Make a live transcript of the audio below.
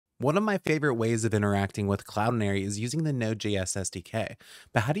One of my favorite ways of interacting with Cloudinary is using the Node.js SDK.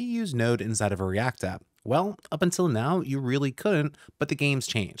 But how do you use Node inside of a React app? Well, up until now, you really couldn't, but the game's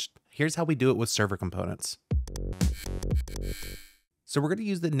changed. Here's how we do it with server components. So we're going to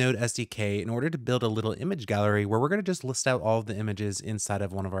use the Node SDK in order to build a little image gallery where we're going to just list out all of the images inside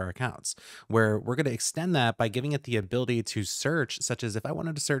of one of our accounts, where we're going to extend that by giving it the ability to search, such as if I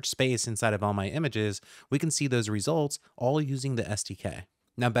wanted to search space inside of all my images, we can see those results all using the SDK.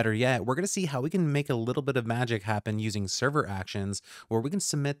 Now, better yet, we're going to see how we can make a little bit of magic happen using server actions where we can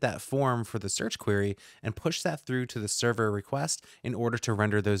submit that form for the search query and push that through to the server request in order to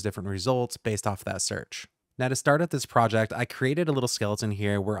render those different results based off that search. Now to start up this project, I created a little skeleton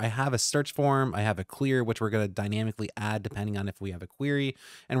here where I have a search form, I have a clear, which we're going to dynamically add depending on if we have a query,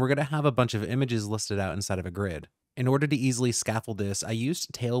 and we're going to have a bunch of images listed out inside of a grid. In order to easily scaffold this, I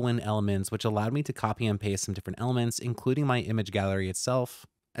used Tailwind elements, which allowed me to copy and paste some different elements, including my image gallery itself,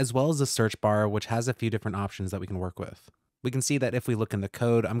 as well as the search bar, which has a few different options that we can work with. We can see that if we look in the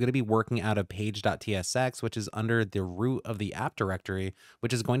code, I'm going to be working out of page.tsx, which is under the root of the app directory,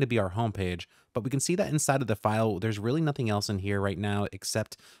 which is going to be our home page. But we can see that inside of the file, there's really nothing else in here right now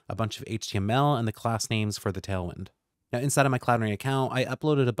except a bunch of HTML and the class names for the Tailwind. Now, inside of my Cloudinary account, I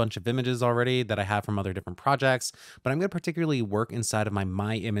uploaded a bunch of images already that I have from other different projects, but I'm going to particularly work inside of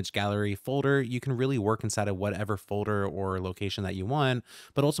my image gallery folder. You can really work inside of whatever folder or location that you want,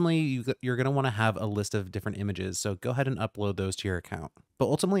 but ultimately you're going to want to have a list of different images. So go ahead and upload those to your account. But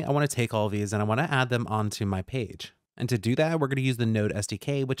ultimately, I want to take all of these and I want to add them onto my page. And to do that, we're going to use the Node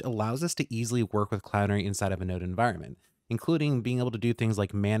SDK, which allows us to easily work with Cloudinary inside of a Node environment, including being able to do things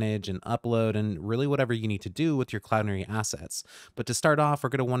like manage and upload and really whatever you need to do with your Cloudinary assets. But to start off, we're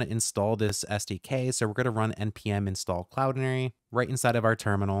going to want to install this SDK. So we're going to run npm install Cloudinary right inside of our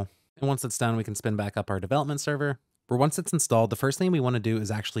terminal. And once it's done, we can spin back up our development server. Where once it's installed, the first thing we want to do is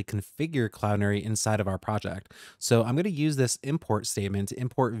actually configure Cloudinary inside of our project. So I'm going to use this import statement to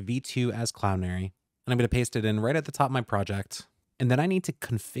import v2 as Cloudinary. And I'm going to paste it in right at the top of my project. And then I need to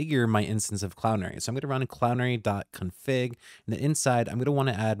configure my instance of Cloudinary. So I'm going to run cloudinary.config. And then inside, I'm going to want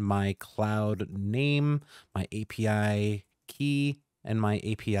to add my cloud name, my API key, and my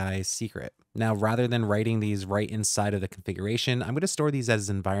API secret. Now, rather than writing these right inside of the configuration, I'm going to store these as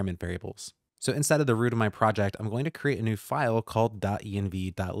environment variables. So inside of the root of my project, I'm going to create a new file called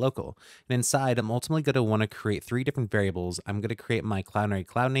 .env.local. And inside, I'm ultimately going to want to create three different variables. I'm going to create my Cloudinary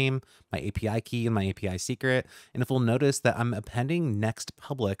cloud name, my API key, and my API secret. And if we'll notice that I'm appending next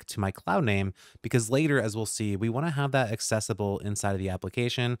public to my cloud name, because later, as we'll see, we want to have that accessible inside of the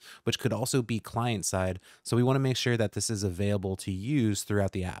application, which could also be client side. So we want to make sure that this is available to use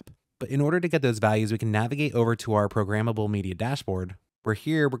throughout the app. But in order to get those values, we can navigate over to our programmable media dashboard. We're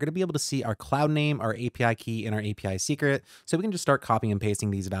going to be able to see our cloud name, our API key, and our API secret. So we can just start copying and pasting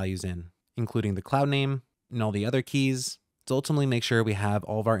these values in, including the cloud name and all the other keys to ultimately make sure we have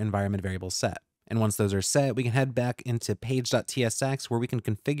all of our environment variables set. And once those are set, we can head back into page.tsx where we can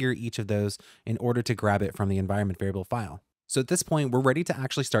configure each of those in order to grab it from the environment variable file. So at this point, we're ready to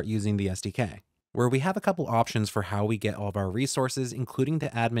actually start using the SDK, where we have a couple options for how we get all of our resources, including the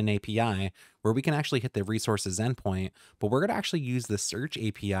admin API, where we can actually hit the resources endpoint, but we're going to actually use the search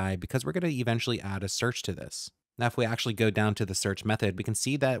API because we're going to eventually add a search to this. Now, if we actually go down to the search method, we can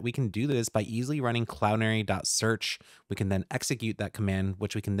see that we can do this by easily running cloudinary.search. We can then execute that command,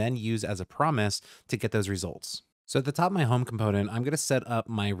 which we can then use as a promise to get those results. So at the top of my home component, I'm going to set up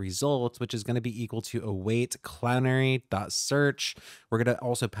my results, which is going to be equal to await cloudinary.search. We're going to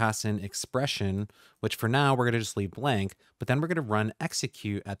also pass in expression, which for now we're going to just leave blank, but then we're going to run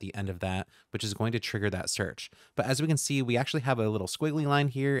execute at the end of that, which is going to trigger that search. But as we can see, we actually have a little squiggly line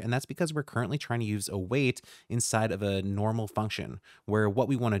here, and that's because we're currently trying to use await inside of a normal function, where what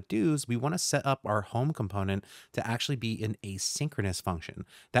we want to do is we want to set up our home component to actually be an asynchronous function.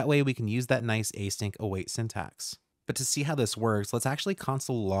 That way we can use that nice async await syntax. But to see how this works, let's actually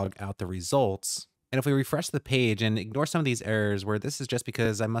console log out the results. And if we refresh the page and ignore some of these errors where this is just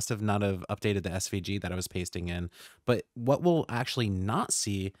because I must have not have updated the SVG that I was pasting in, but what we'll actually not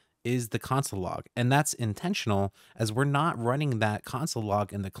see is the console log. And that's intentional as we're not running that console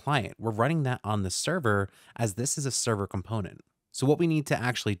log in the client. We're running that on the server as this is a server component. So what we need to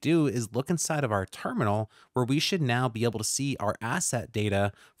actually do is look inside of our terminal where we should now be able to see our asset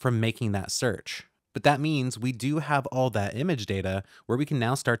data from making that search. But that means we do have all that image data where we can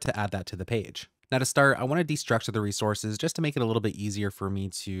now start to add that to the page. Now to start, I want to destructure the resources just to make it a little bit easier for me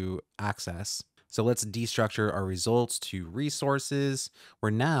to access. So let's destructure our results to resources.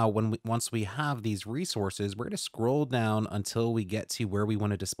 Where now, once we have these resources, we're going to scroll down until we get to where we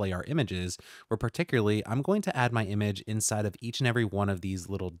want to display our images. Where particularly, I'm going to add my image inside of each and every one of these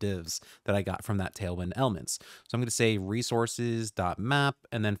little divs that I got from that Tailwind elements. So I'm going to say resources.map,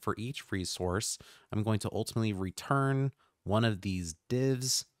 and then for each resource, I'm going to ultimately return one of these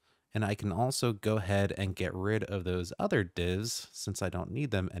divs. And I can also go ahead and get rid of those other divs since I don't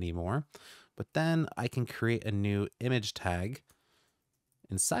need them anymore. But then I can create a new image tag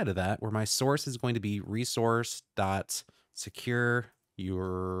inside of that where my source is going to be resource.secure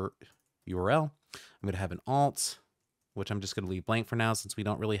your URL. I'm going to have an alt, which I'm just going to leave blank for now since we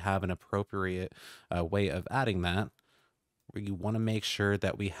don't really have an appropriate way of adding that. Where you want to make sure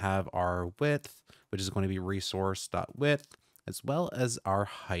that we have our width, which is going to be resource.width, as well as our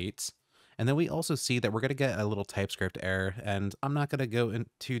height. And then we also see that we're going to get a little TypeScript error, and I'm not going to go in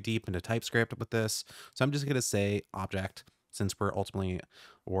too deep into TypeScript with this. So I'm just going to say object, since we're ultimately,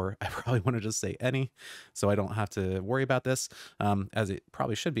 or I probably want to just say any, so I don't have to worry about this, as it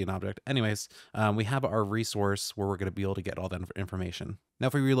probably should be an object. Anyways, we have our resource where we're going to be able to get all that information. Now,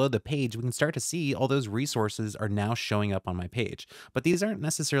 if we reload the page, we can start to see all those resources are now showing up on my page, but these aren't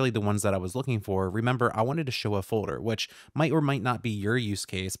necessarily the ones that I was looking for. Remember, I wanted to show a folder, which might or might not be your use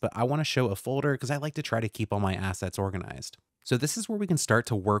case, but I want to show a folder because I like to try to keep all my assets organized. So this is where we can start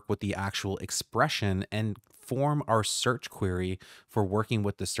to work with the actual expression and form our search query for working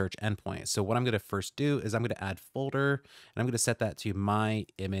with the search endpoint. So what I'm going to first do is I'm going to add folder, and I'm going to set that to my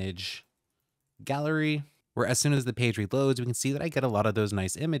image gallery, where as soon as the page reloads, we can see that I get a lot of those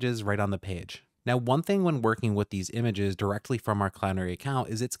nice images right on the page. Now, one thing when working with these images directly from our Cloudinary account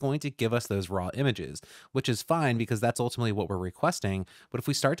is it's going to give us those raw images, which is fine because that's ultimately what we're requesting. But if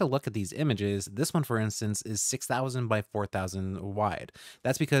we start to look at these images, this one, for instance, is 6,000 by 4,000 wide.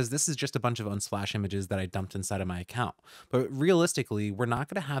 That's because this is just a bunch of Unsplash images that I dumped inside of my account. But realistically, we're not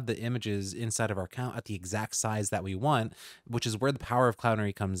going to have the images inside of our account at the exact size that we want, which is where the power of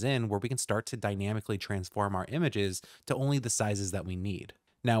Cloudinary comes in, where we can start to dynamically transform our images to only the sizes that we need.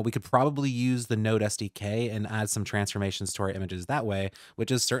 Now, we could probably use the Node SDK and add some transformations to our images that way, which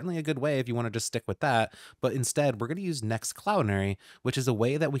is certainly a good way if you want to just stick with that. But instead, we're going to use Next Cloudinary, which is a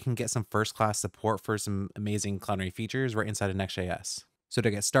way that we can get some first-class support for some amazing Cloudinary features right inside of Next.js. So to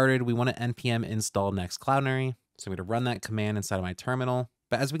get started, we want to npm install Next Cloudinary. So I'm going to run that command inside of my terminal.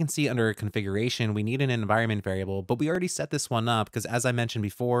 But as we can see under configuration, we need an environment variable, but we already set this one up because as I mentioned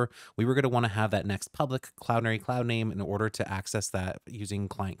before, we were going to want to have that next public Cloudinary cloud name in order to access that using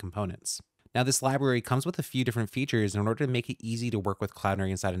client components. Now, this library comes with a few different features in order to make it easy to work with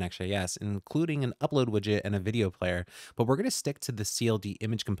Cloudinary inside of Next.js, including an upload widget and a video player. But we're going to stick to the CLD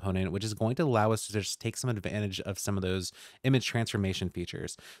image component, which is going to allow us to just take some advantage of some of those image transformation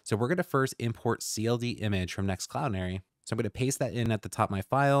features. So we're going to first import CLD image from Next Cloudinary. So I'm going to paste that in at the top of my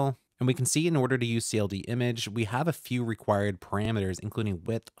file. And we can see in order to use CLD image, we have a few required parameters, including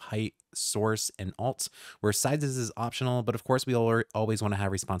width, height, source, and alt, where sizes is optional, but of course we always want to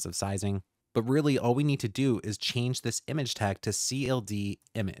have responsive sizing. But really all we need to do is change this image tag to CLD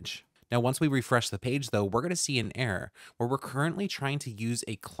image. Now, once we refresh the page though, we're going to see an error where we're currently trying to use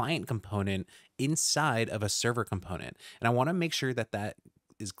a client component inside of a server component. And I want to make sure that that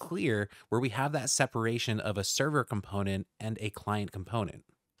is clear where we have that separation of a server component and a client component.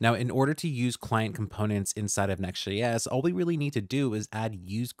 Now, in order to use client components inside of Next.js, all we really need to do is add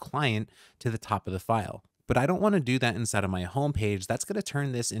use client to the top of the file. But I don't want to do that inside of my home page. That's going to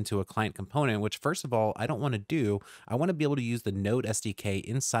turn this into a client component, which first of all, I don't want to do. I want to be able to use the Node SDK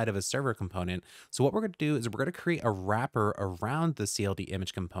inside of a server component. So what we're going to do is we're going to create a wrapper around the CLD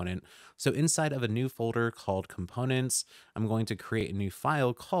image component. So inside of a new folder called components, I'm going to create a new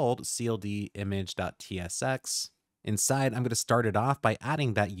file called cldimage.tsx. Inside, I'm going to start it off by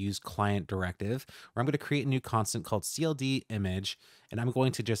adding that use client directive, where I'm going to create a new constant called CLD image, and I'm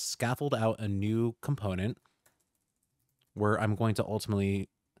going to just scaffold out a new component where I'm going to ultimately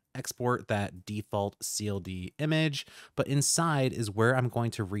export that default CLD image, but inside is where I'm going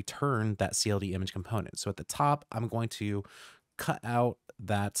to return that CLD image component. So at the top, I'm going to cut out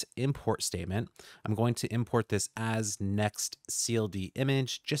that import statement. I'm going to import this as next CLD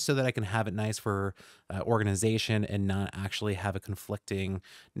image just so that I can have it nice for organization and not actually have a conflicting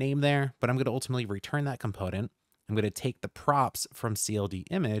name there. But I'm going to ultimately return that component. I'm going to take the props from CLD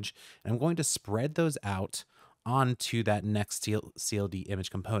image and I'm going to spread those out onto that next CLD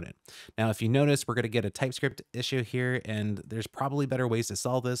image component. Now, if you notice, we're going to get a TypeScript issue here, and there's probably better ways to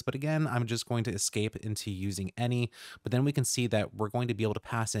solve this. But again, I'm just going to escape into using any, but then we can see that we're going to be able to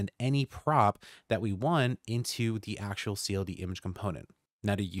pass in any prop that we want into the actual CLD image component.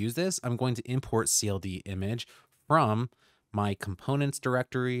 Now to use this, I'm going to import CLD image from my components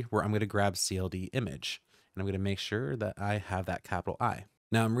directory where I'm going to grab CLD image. And I'm going to make sure that I have that capital I.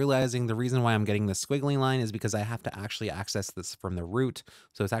 Now I'm realizing the reason why I'm getting this squiggly line is because I have to actually access this from the root.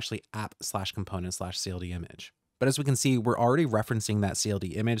 So it's actually app/component/CLD image. But as we can see, we're already referencing that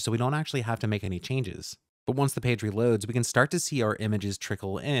CLD image, so we don't actually have to make any changes. But once the page reloads, we can start to see our images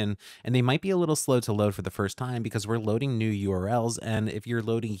trickle in, and they might be a little slow to load for the first time because we're loading new URLs. And if you're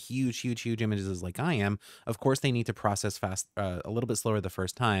loading huge images like I am, of course they need to process fast, a little bit slower the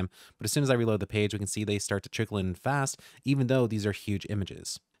first time. But as soon as I reload the page, we can see they start to trickle in fast, even though these are huge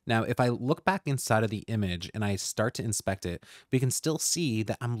images. Now, if I look back inside of the image and I start to inspect it, we can still see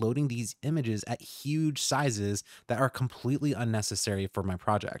that I'm loading these images at huge sizes that are completely unnecessary for my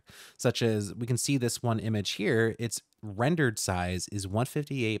project. Such as we can see this one image here, its rendered size is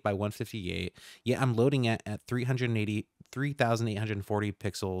 158 by 158, yet I'm loading it at 3,840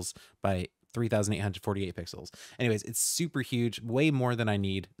 pixels by 3,848 pixels. Anyways, it's super huge, way more than I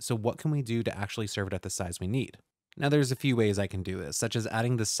need. So what can we do to actually serve it at the size we need? Now there's a few ways I can do this, such as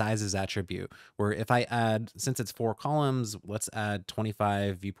adding the sizes attribute, where if I add, since it's 4 columns, let's add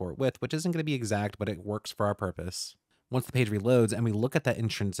 25 viewport width, which isn't going to be exact, but it works for our purpose. Once the page reloads and we look at that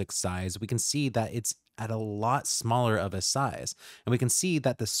intrinsic size, we can see that it's at a lot smaller of a size. And we can see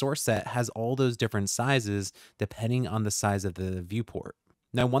that the source set has all those different sizes depending on the size of the viewport.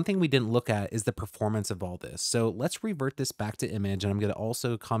 Now, one thing we didn't look at is the performance of all this. So let's revert this back to image, and I'm going to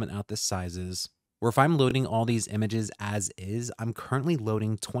also comment out the sizes. Where if I'm loading all these images as is, I'm currently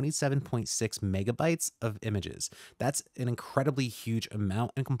loading 27.6 megabytes of images. That's an incredibly huge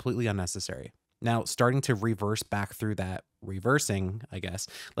amount and completely unnecessary. Now, starting to reverse back through that reversing, I guess,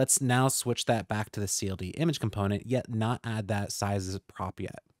 let's now switch that back to the CLD image component, yet not add that size as a prop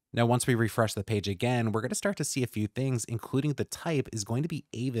yet. Now, once we refresh the page again, we're going to start to see a few things, including the type is going to be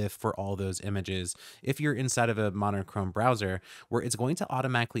avif for all those images. If you're inside of a modern Chrome browser, where it's going to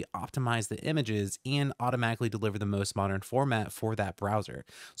automatically optimize the images and automatically deliver the most modern format for that browser.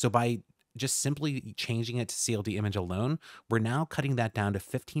 So by just simply changing it to CLD image alone, we're now cutting that down to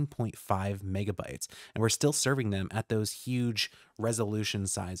 15.5 megabytes, and we're still serving them at those huge resolution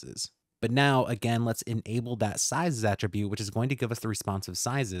sizes. But now, again, let's enable that sizes attribute, which is going to give us the responsive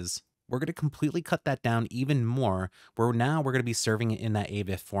sizes. We're going to completely cut that down even more, where now we're going to be serving it in that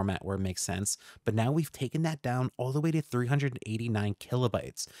avif format where it makes sense. But now we've taken that down all the way to 389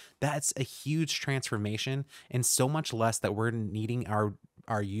 kilobytes. That's a huge transformation and so much less that we're needing our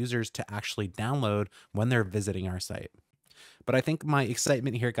users to actually download when they're visiting our site. But I think my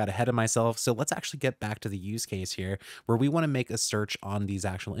excitement here got ahead of myself. So let's actually get back to the use case here where we want to make a search on these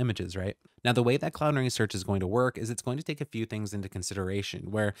actual images, right? Now, the way that Cloudinary Search is going to work is it's going to take a few things into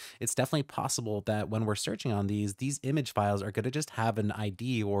consideration, where it's definitely possible that when we're searching on these image files are going to just have an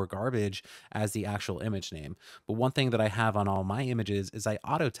ID or garbage as the actual image name. But one thing that I have on all my images is I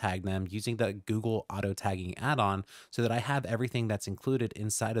auto tag them using the Google auto tagging add-on so that I have everything that's included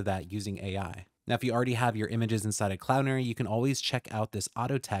inside of that using AI. Now, if you already have your images inside of Cloudinary, you can always check out this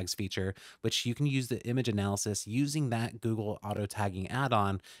auto tags feature, which you can use the image analysis using that Google auto tagging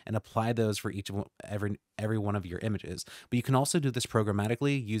add-on and apply those for every one of your images. But you can also do this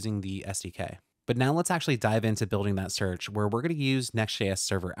programmatically using the SDK. But now let's actually dive into building that search, where we're going to use Next.js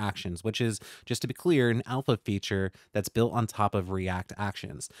server actions, which is, just to be clear, an alpha feature that's built on top of React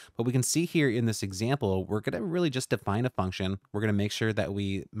actions. But we can see here in this example, we're going to really just define a function. We're going to make sure that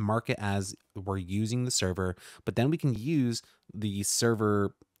we mark it as we're using the server, but then we can use the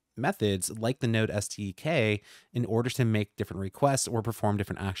server methods like the Node SDK in order to make different requests or perform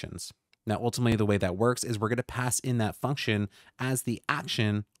different actions. Now, ultimately, the way that works is we're going to pass in that function as the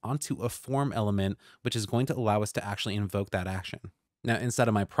action onto a form element, which is going to allow us to actually invoke that action. Now, inside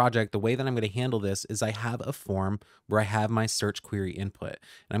of my project, the way that I'm going to handle this is I have a form where I have my search query input,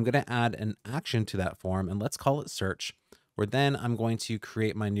 and I'm going to add an action to that form, and let's call it search, where then I'm going to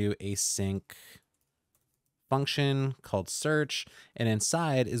create my new async function called search, and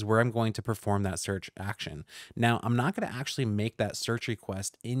inside is where I'm going to perform that search action. Now, I'm not going to actually make that search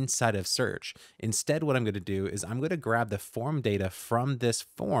request inside of search. Instead, what I'm going to do is I'm going to grab the form data from this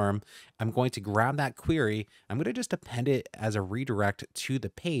form. I'm going to grab that query. I'm going to just append it as a redirect to the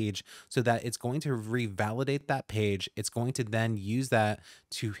page so that it's going to revalidate that page. It's going to then use that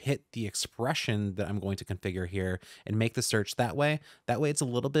to hit the expression that I'm going to configure here and make the search that way. That way it's a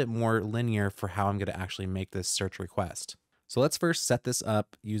little bit more linear for how I'm going to actually make this search request. So let's first set this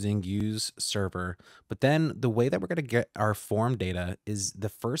up using use server, but then the way that we're going to get our form data is the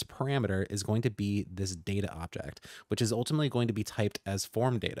first parameter is going to be this data object, which is ultimately going to be typed as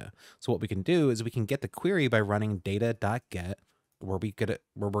form data. So what we can do is we can get the query by running data.get where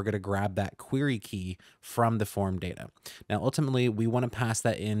we're gonna grab that query key from the form data. Now, ultimately, we want to pass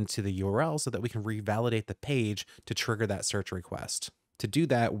that into the URL so that we can revalidate the page to trigger that search request. To do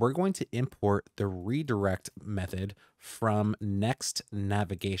that, we're going to import the redirect method from next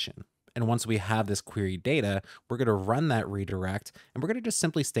navigation. And once we have this query data, we're going to run that redirect, and we're going to just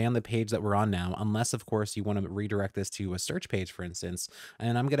simply stay on the page that we're on now, unless, of course, you want to redirect this to a search page, for instance.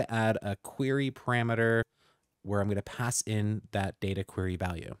 And I'm going to add a query parameter where I'm going to pass in that data query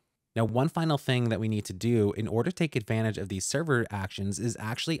value. Now, one final thing that we need to do in order to take advantage of these server actions is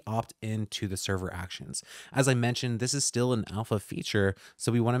actually opt into the server actions. As I mentioned, this is still an alpha feature,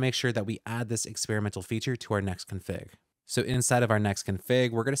 so we want to make sure that we add this experimental feature to our next config. So inside of our next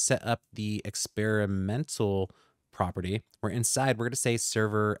config, we're going to set up the experimental property, where inside we're going to say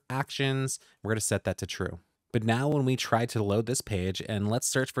server actions. We're going to set that to true. But now when we try to load this page, and let's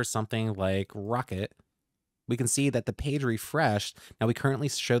search for something like rocket, we can see that the page refreshed. Now we currently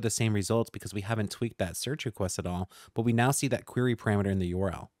show the same results because we haven't tweaked that search request at all, but we now see that query parameter in the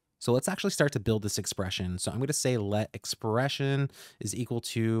URL. So let's actually start to build this expression. So I'm going to say let expression is equal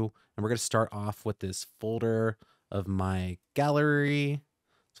to, and we're going to start off with this folder of my gallery.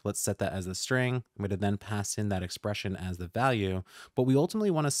 So let's set that as the string. I'm going to then pass in that expression as the value. But we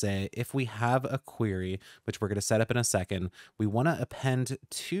ultimately want to say if we have a query, which we're going to set up in a second, we want to append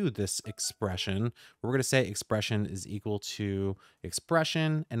to this expression. We're going to say expression is equal to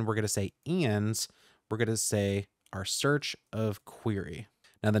expression, and we're going to say and we're going to say our search of query.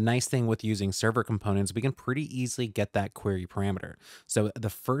 Now, the nice thing with using server components, we can pretty easily get that query parameter. So the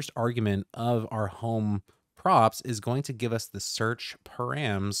first argument of our home props is going to give us the search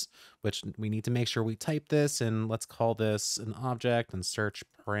params, which we need to make sure we type this, and let's call this an object and search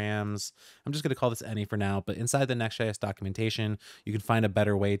params. I'm just going to call this any for now, but inside the Next.js documentation, you can find a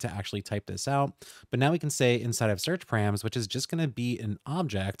better way to actually type this out. But now we can say inside of search params, which is just going to be an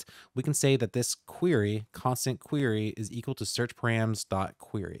object, we can say that this query, constant query, is equal to search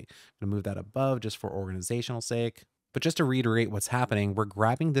params.query. I'm going to move that above just for organizational sake. But just to reiterate what's happening, we're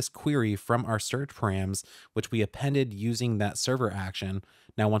grabbing this query from our search params, which we appended using that server action.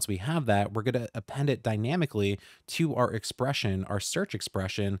 Now, once we have that, we're going to append it dynamically to our expression, our search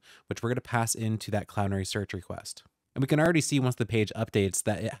expression, which we're going to pass into that Cloudinary search request. And we can already see once the page updates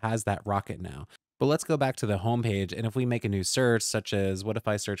that it has that rocket now. But let's go back to the home page. And if we make a new search, such as what if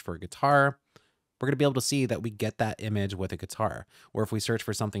I search for a guitar, we're going to be able to see that we get that image with a guitar. Or if we search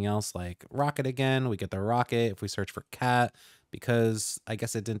for something else like rocket again, we get the rocket. If we search for cat, because I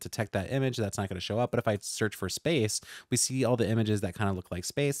guess it didn't detect that image, that's not going to show up. But if I search for space, we see all the images that kind of look like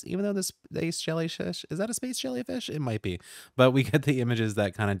space, even though this space jellyfish, is that a space jellyfish? It might be, but we get the images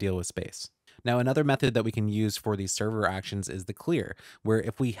that kind of deal with space. Now, another method that we can use for these server actions is the clear, where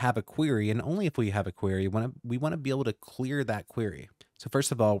if we have a query, and only if we have a query, we want to be able to clear that query. So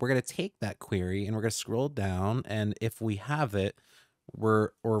first of all, we're going to take that query and we're going to scroll down, and if we have it,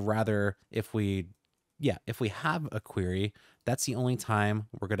 if we have a query, that's the only time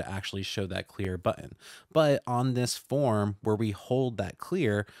we're going to actually show that clear button. But on this form where we hold that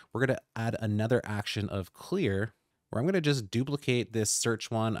clear, we're going to add another action of clear, where I'm going to just duplicate this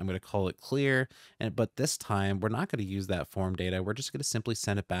search one. I'm going to call it clear. But this time we're not going to use that form data. We're just going to simply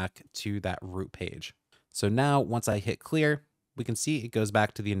send it back to that root page. So now once I hit clear, we can see it goes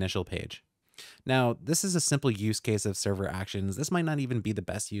back to the initial page. Now, this is a simple use case of server actions. This might not even be the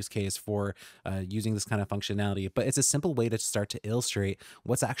best use case for using this kind of functionality, but it's a simple way to start to illustrate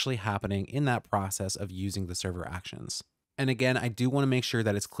what's actually happening in that process of using the server actions. And again, I do want to make sure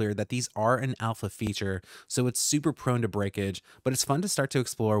that it's clear that these are an alpha feature, so it's super prone to breakage, but it's fun to start to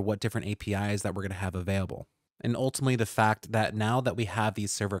explore what different APIs that we're going to have available. And ultimately, the fact that now that we have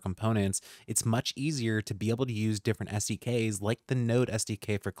these server components, it's much easier to be able to use different SDKs like the Node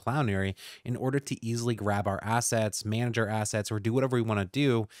SDK for Cloudinary in order to easily grab our assets, manage our assets, or do whatever we want to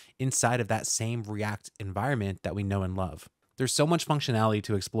do inside of that same React environment that we know and love. There's so much functionality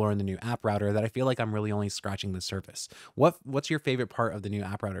to explore in the new app router that I feel like I'm really only scratching the surface. What's your favorite part of the new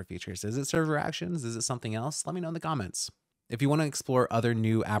app router features? Is it server actions? Is it something else? Let me know in the comments. If you want to explore other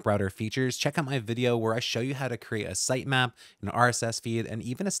new app router features, check out my video where I show you how to create a sitemap, an RSS feed, and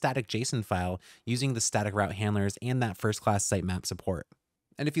even a static JSON file using the static route handlers and that first-class sitemap support.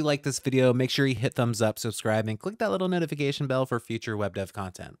 And if you like this video, make sure you hit thumbs up, subscribe, and click that little notification bell for future web dev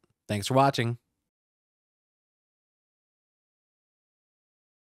content. Thanks for watching.